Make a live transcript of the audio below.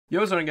Yo,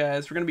 what's going on,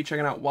 guys? We're going to be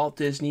checking out Walt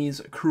Disney's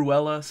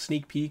Cruella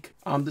sneak peek.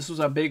 This was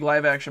a big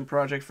live action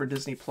project for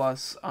Disney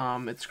Plus.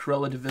 It's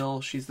Cruella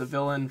DeVille. She's the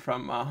villain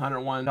from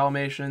 101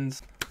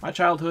 Dalmatians. My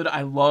childhood,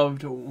 I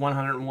loved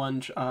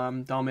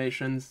 101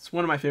 Dalmatians. It's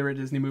one of my favorite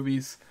Disney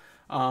movies.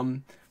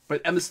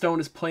 But Emma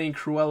Stone is playing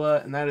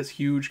Cruella, and that is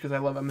huge because I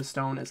love Emma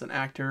Stone as an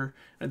actor.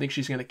 I think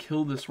she's going to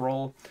kill this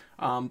role.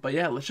 But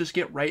yeah, let's just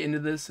get right into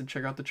this and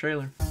check out the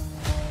trailer.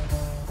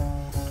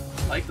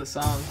 I like the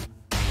song.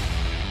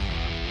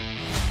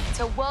 It's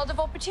a world of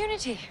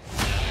opportunity.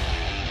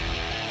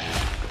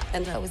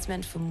 And I was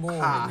meant for more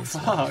than this.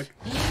 Fuck.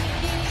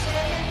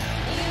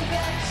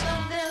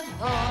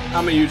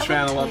 I'm a huge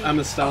fan of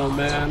Emma Stone,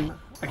 man.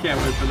 I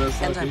can't wait for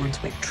this. And I want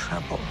to make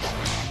trouble.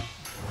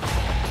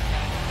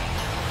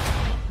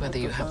 Whether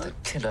you have the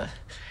killer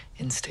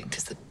instinct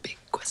is the big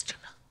question.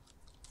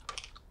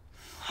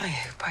 I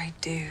hope I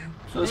do.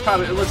 So this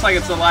probably, it looks like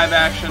it's a live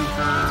action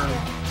for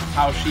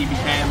how she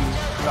became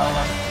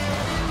Cruella.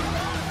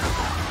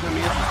 It's gonna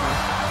be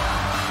interesting.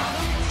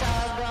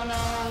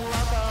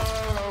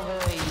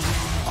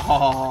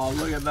 Oh,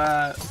 look at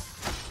that.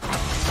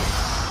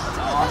 That's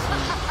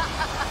awesome.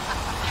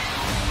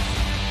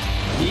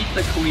 Meet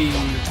the Queen.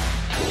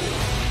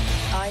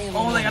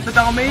 Oh, they got the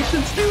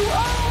Dalmatians too.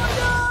 Oh my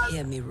god.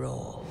 Hear me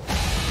roar.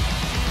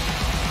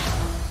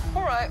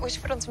 All right, we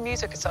should put on some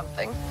music or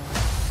something.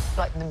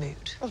 Lighten the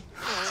mood.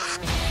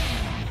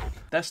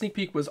 That sneak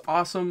peek was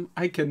awesome.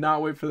 I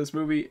cannot wait for this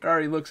movie. It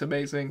already looks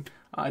amazing.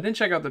 I didn't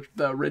check out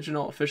the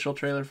original official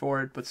trailer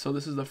for it, but so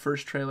this is the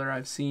first trailer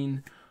I've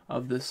seen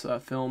of this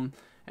film.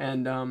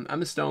 And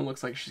Emma Stone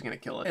looks like she's going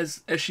to kill it,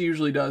 as she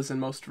usually does in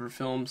most of her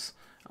films.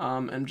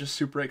 I'm just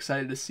super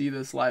excited to see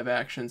this live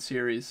action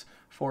series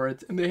for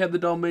it. And they had the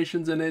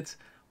Dalmatians in it,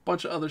 a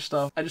bunch of other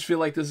stuff. I just feel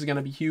like this is going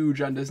to be huge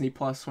on Disney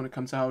Plus when it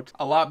comes out.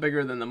 A lot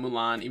bigger than the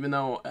Mulan, even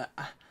though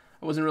I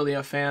wasn't really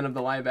a fan of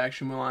the live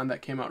action Mulan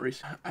that came out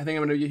recently. I think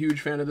I'm going to be a huge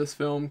fan of this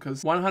film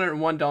because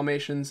 101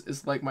 Dalmatians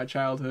is like my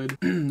childhood.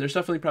 There's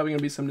definitely probably going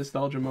to be some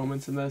nostalgia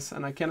moments in this,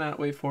 and I cannot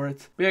wait for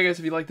it. But yeah, guys,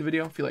 if you liked the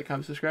video, if you like,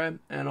 comment, subscribe,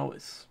 and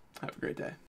always have a great day.